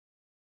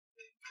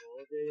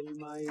Del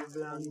maíz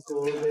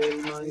blanco, del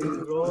maíz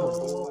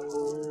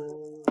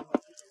rojo,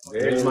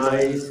 del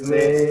maíz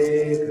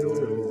negro.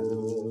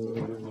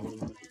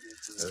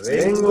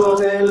 Vengo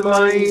del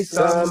maíz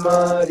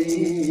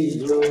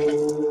amarillo.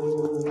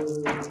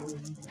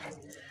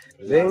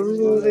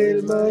 Vengo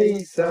del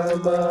maíz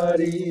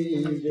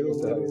amarillo.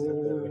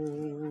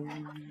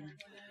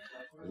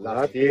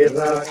 La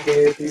tierra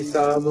que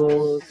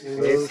pisamos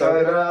es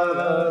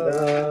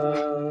sagrada,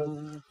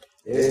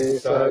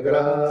 es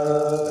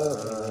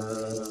sagrada.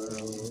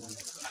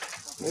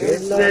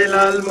 Es el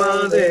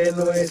alma de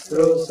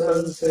nuestros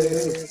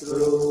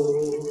ancestros.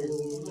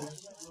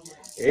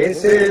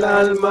 Es el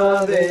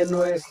alma de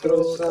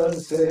nuestros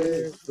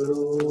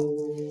ancestros.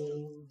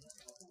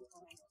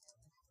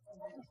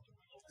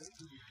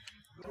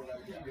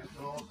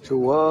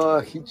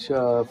 Chua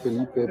hicha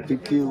Felipe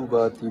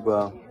Pikiuba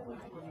Tiba.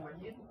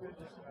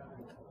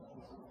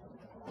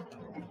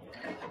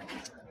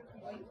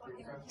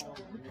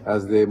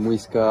 As the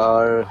Muisca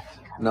are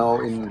now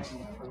in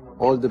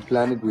all the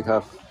planet, we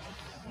have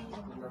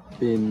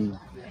been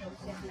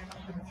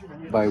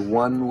by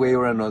one way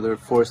or another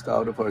forced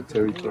out of our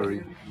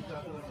territory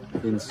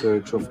in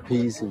search of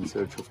peace, in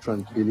search of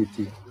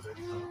tranquility.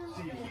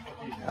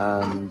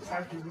 And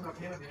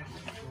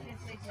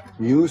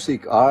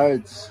music,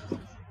 arts,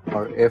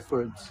 our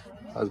efforts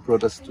has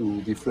brought us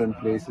to different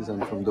places,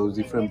 and from those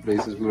different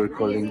places we were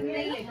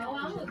calling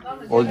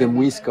all the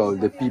Muisca, all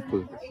the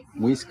people.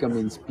 Muisca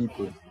means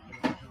people,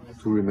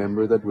 to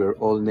remember that we're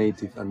all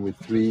native, and with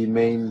three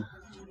main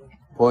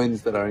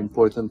points that are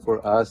important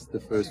for us. The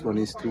first one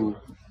is to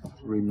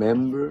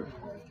remember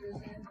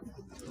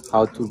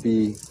how to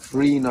be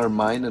free in our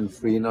mind and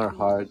free in our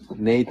heart,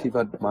 native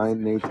at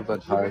mind, native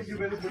at heart.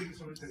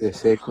 The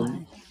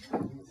second,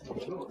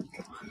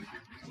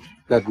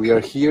 that we are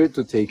here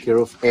to take care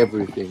of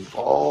everything,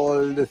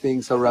 all the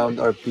things around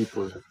our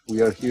people.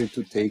 We are here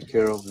to take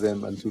care of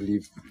them and to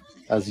live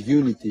as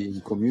unity,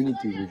 in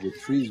community, with the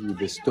trees, with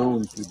the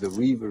stones, with the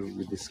river,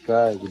 with the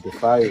sky, with the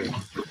fire.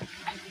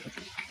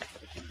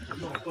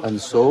 And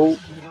so,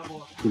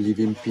 to live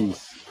in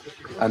peace.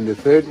 And the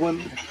third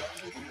one,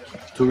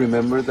 to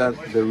remember that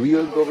the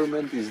real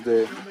government is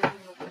the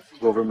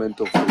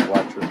government of the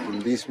water. In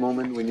this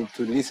moment, we need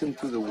to listen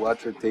to the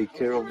water, take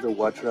care of the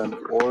water, and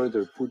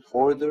put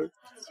order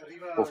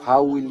of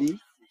how we live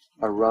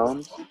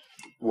around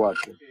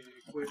water,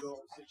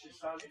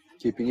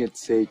 keeping it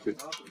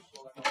sacred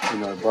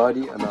in our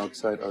body and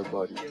outside our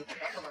body.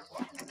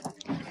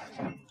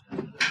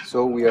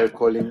 So we are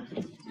calling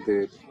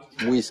the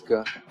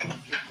Muisca,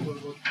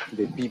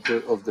 the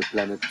people of the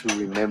planet, to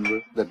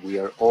remember that we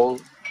are all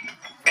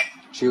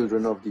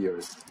children of the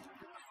earth.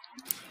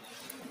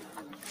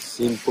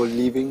 Simple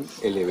living,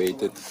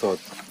 elevated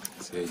thought,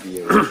 say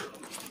the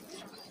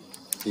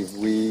earth. If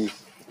we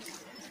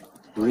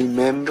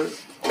remember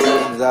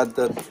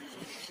that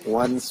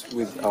once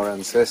with our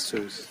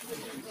ancestors,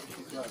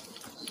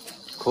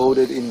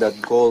 coded in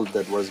that gold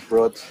that was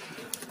brought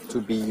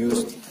to be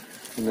used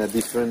in a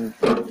different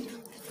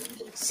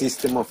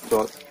system of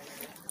thought,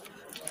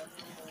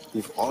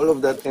 if all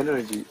of that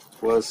energy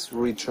was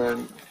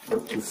returned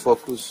to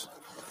focus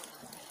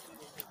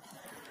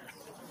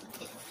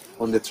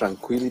on the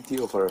tranquility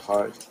of our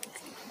heart,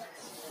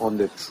 on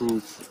the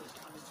truth,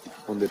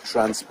 on the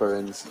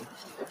transparency,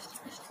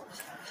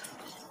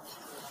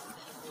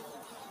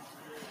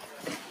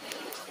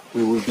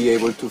 we will be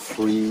able to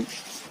free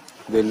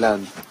the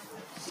land.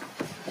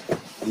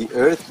 The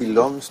earth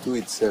belongs to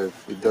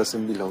itself, it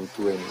doesn't belong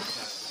to anyone.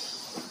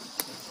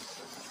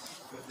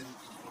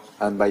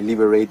 And by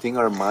liberating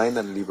our mind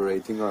and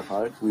liberating our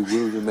heart, we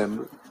will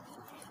remember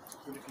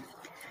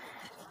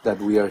that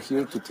we are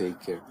here to take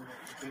care.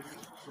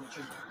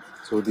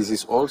 So this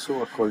is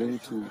also according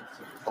to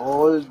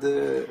all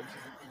the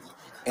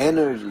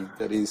energy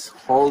that is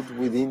held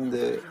within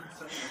the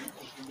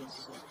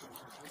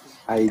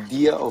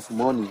idea of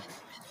money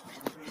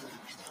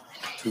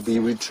to be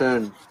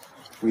returned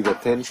with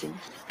attention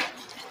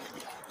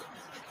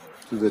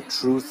to the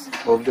truth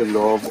of the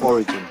law of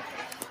origin.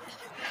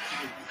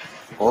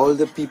 All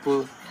the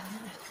people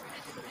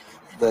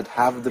that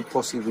have the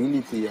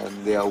possibility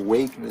and the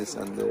awakeness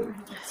and the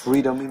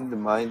freedom in the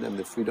mind and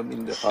the freedom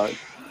in the heart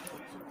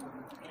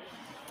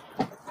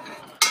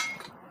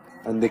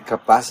and the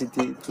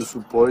capacity to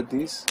support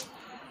this,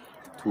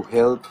 to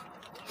help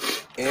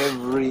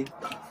every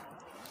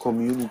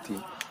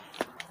community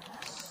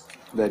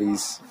that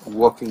is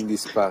walking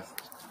this path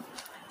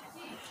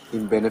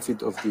in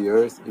benefit of the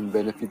earth, in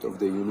benefit of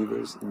the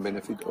universe, in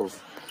benefit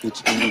of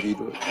each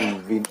individual,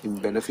 in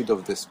benefit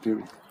of the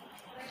spirit.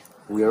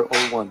 We are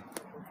all one.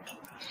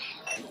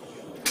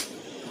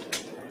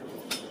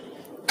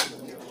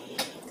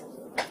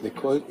 The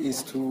call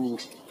is to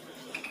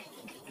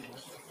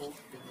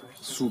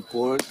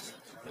support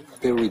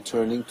the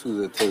returning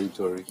to the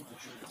territory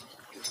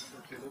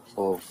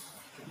of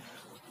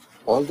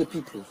all the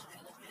people.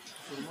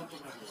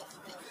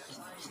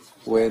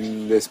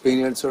 When the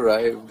Spaniards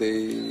arrived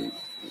in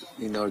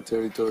our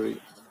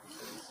territory,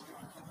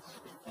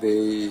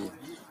 they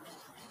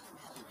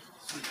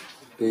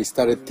They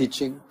started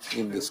teaching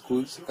in the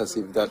schools as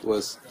if that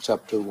was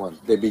chapter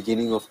 1, the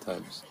beginning of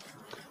times.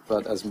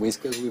 But as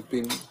Muiscas,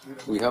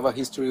 we have a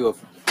history of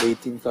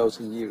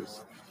 18,000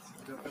 years.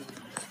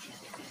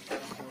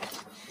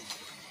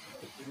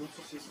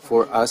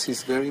 For us,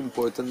 it's very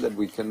important that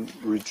we can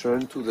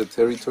return to the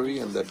territory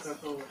and that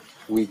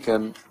we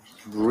can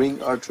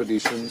bring our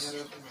traditions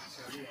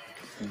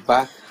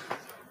back,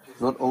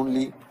 not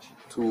only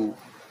to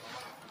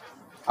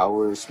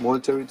our small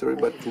territory,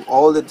 but to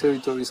all the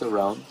territories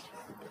around,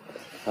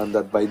 and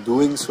that by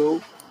doing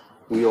so,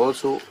 we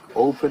also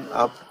open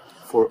up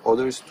for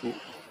others to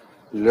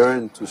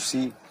learn, to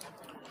see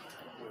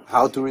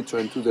how to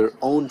return to their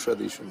own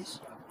traditions.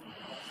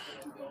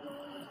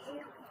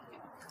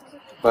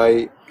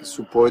 By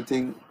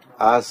supporting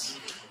us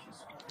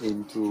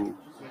into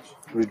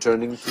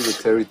returning to the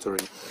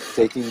territory,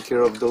 taking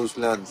care of those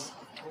lands,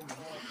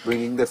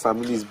 bringing the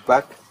families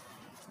back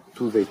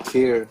to the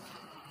care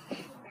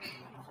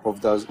of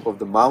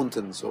the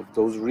mountains, of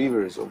those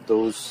rivers, of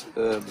those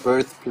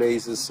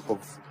birthplaces of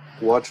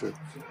water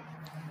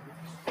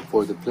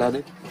for the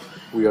planet,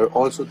 we are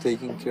also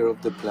taking care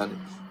of the planet.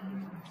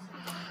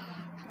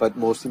 But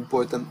most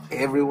important,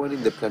 everyone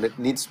in the planet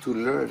needs to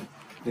learn,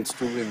 needs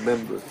to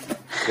remember,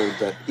 so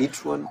that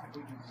each one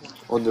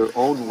on their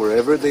own,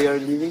 wherever they are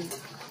living,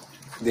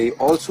 they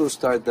also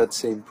start that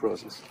same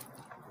process.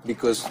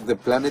 Because the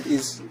planet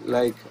is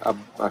like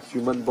a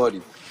human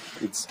body,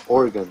 it's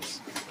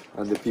organs,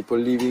 and the people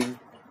living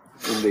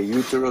in the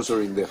uterus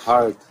or in the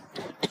heart,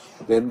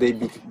 then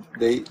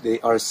they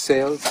are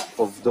cells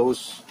of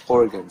those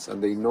organs,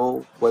 and they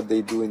know what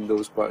they do in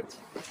those parts.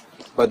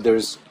 But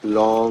there's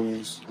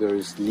lungs,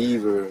 there's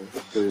liver,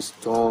 there's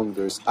tongue,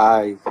 there's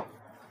eye.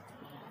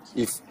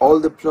 If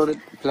all the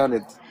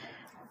planet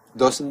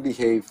doesn't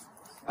behave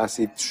as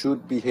it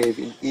should behave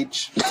in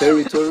each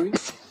territory,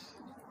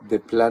 the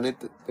planet,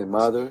 the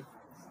mother,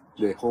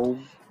 the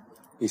home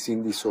is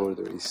in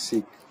disorder, is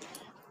sick.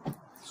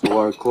 So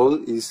our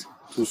call is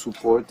to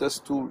support us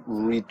to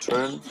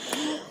return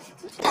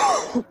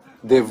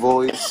the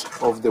voice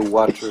of the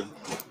water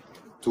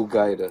to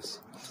guide us,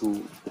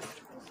 to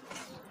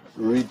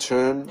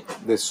return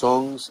the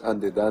songs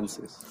and the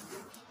dances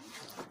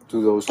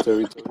to those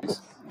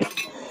territories.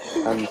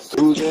 And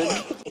through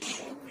them,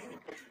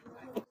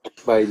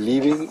 by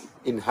living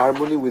in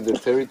harmony with the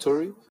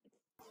territory,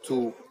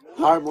 to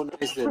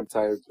harmonize the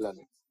entire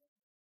planet.